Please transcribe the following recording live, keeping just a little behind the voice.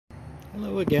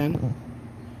Hello again.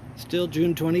 Still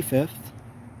June 25th.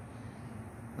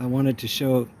 I wanted to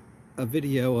show a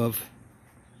video of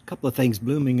a couple of things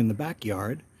blooming in the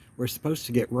backyard. We're supposed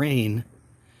to get rain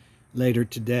later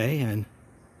today and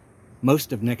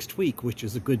most of next week, which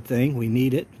is a good thing. We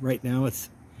need it. Right now it's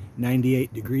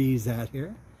 98 degrees out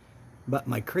here. But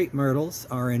my crepe myrtles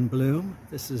are in bloom.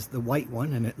 This is the white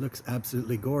one and it looks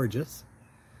absolutely gorgeous.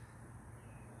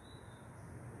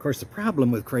 Of course, the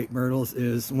problem with crepe myrtles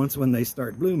is when they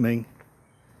start blooming,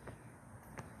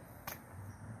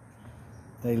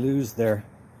 they lose their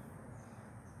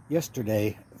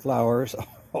yesterday flowers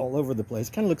all over the place.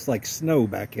 Kind of looks like snow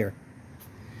back here.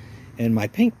 And my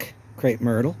pink crepe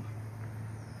myrtle,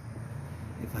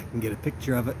 if I can get a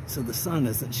picture of it so the sun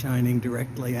isn't shining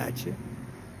directly at you,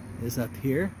 is up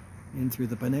here in through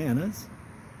the bananas.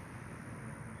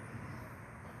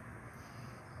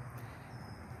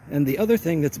 And the other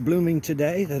thing that's blooming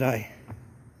today that I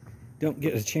don't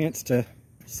get a chance to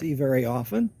see very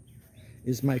often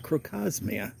is my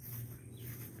Crocosmia.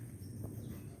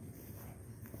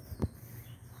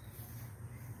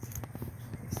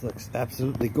 This looks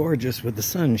absolutely gorgeous with the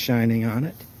sun shining on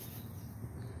it.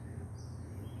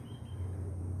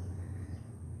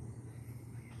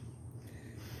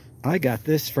 I got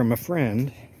this from a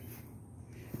friend.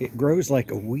 It grows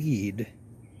like a weed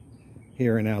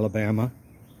here in Alabama.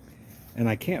 And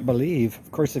I can't believe,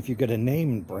 of course, if you get a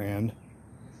named brand,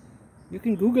 you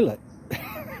can Google it.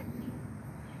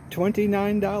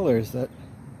 $29 at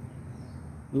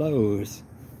Lowe's.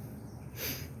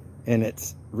 And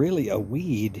it's really a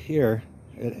weed here.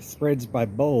 It spreads by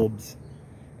bulbs,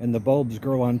 and the bulbs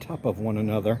grow on top of one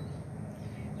another.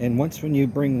 And once when you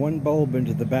bring one bulb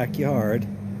into the backyard,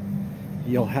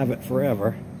 you'll have it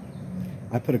forever.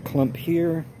 I put a clump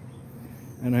here,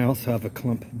 and I also have a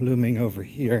clump blooming over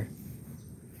here.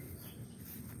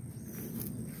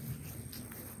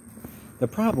 The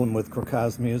problem with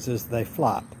Crocosmias is they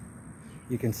flop.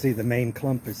 You can see the main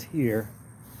clump is here,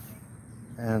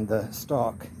 and the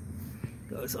stalk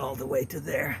goes all the way to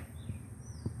there.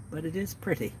 But it is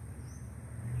pretty.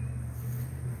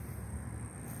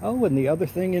 Oh, and the other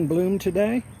thing in bloom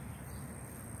today,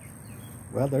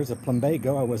 well, there's a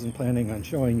plumbago. I wasn't planning on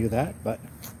showing you that, but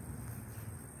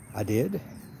I did.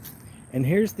 And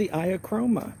here's the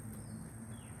Iochroma.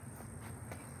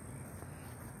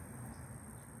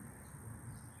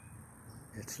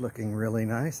 It's looking really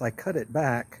nice. I cut it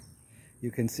back.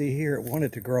 You can see here it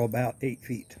wanted to grow about 8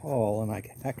 feet tall, and I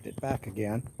hacked it back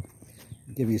again.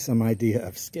 Give you some idea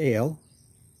of scale.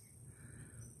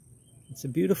 It's a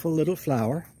beautiful little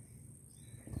flower.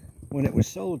 When it was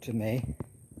sold to me,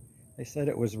 they said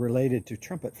it was related to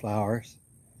trumpet flowers,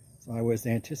 so I was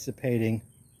anticipating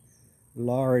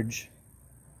large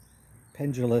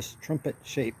pendulous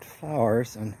trumpet-shaped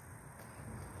flowers, and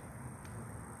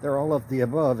they're all of the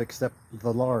above except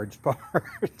the large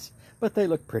part, but they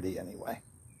look pretty anyway.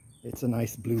 It's a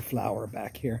nice blue flower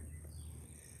back here.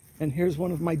 And here's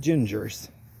one of my gingers.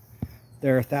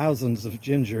 There are thousands of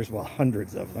gingers, well,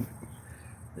 hundreds of them.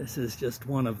 This is just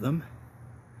one of them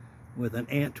with an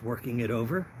ant working it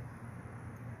over.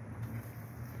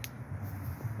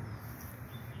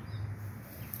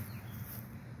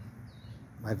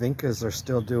 My vincas are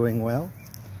still doing well.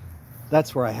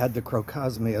 That's where I had the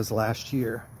Crocosmias last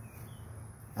year.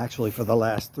 Actually, for the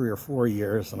last 3 or 4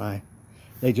 years, and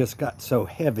they just got so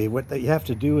heavy. What you have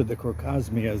to do with the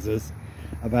Crocosmias is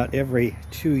about every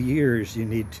 2 years you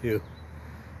need to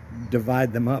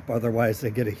divide them up, otherwise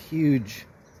they get a huge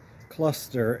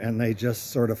cluster and they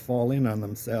just sort of fall in on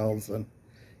themselves and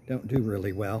don't do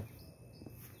really well.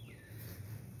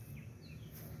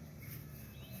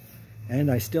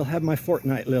 And I still have my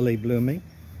fortnight lily blooming.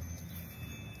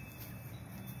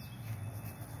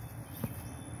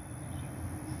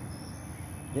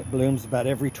 It blooms about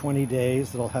every 20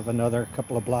 days. It'll have another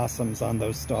couple of blossoms on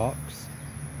those stalks.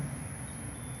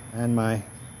 And my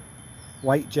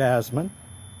white jasmine,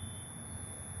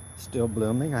 still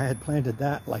blooming. I had planted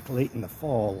that like late in the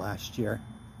fall last year.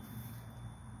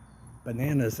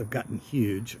 Bananas have gotten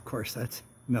huge. Of course, that's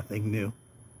nothing new.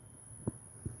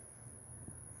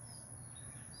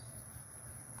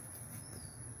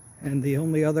 And the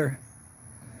only other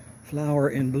flower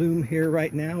in bloom here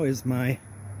right now is my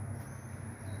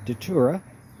Datura.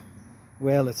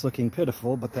 Well, it's looking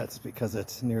pitiful, but that's because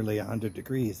it's nearly 100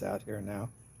 degrees out here now.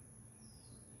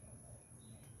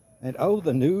 And oh,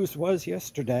 the news was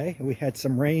yesterday. We had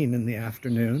some rain in the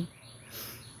afternoon.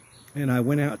 And I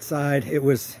went outside. It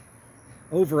was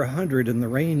over 100 and the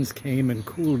rains came and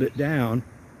cooled it down.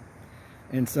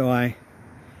 And so I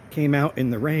came out in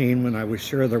the rain when I was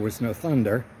sure there was no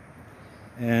thunder.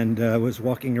 and was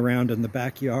walking around in the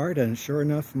backyard, and sure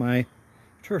enough, my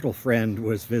turtle friend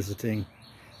was visiting.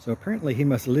 So apparently he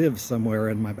must live somewhere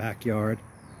in my backyard.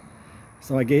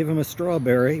 So I gave him a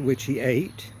strawberry, which he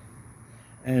ate.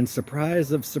 And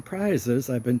surprise of surprises,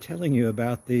 I've been telling you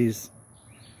about these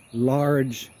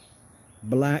large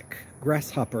black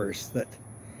grasshoppers that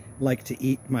like to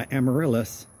eat my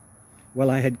amaryllis.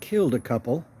 Well, I had killed a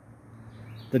couple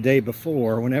the day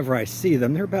before. Whenever I see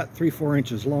them, they're about 3-4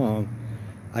 inches long.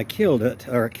 I killed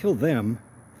them,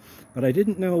 but I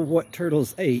didn't know what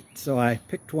turtles ate, so I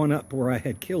picked one up where I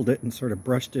had killed it and sort of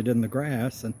brushed it in the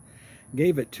grass and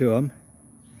gave it to him.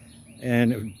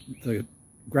 And the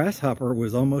grasshopper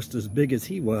was almost as big as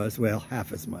he was, well,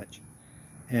 half as much.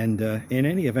 And in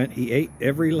any event, he ate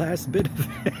every last bit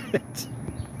of it.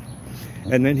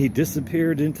 And then he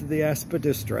disappeared into the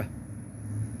aspidistra.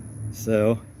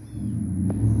 So,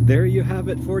 there you have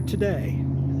it for today.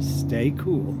 Stay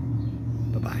cool.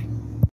 Bye-bye.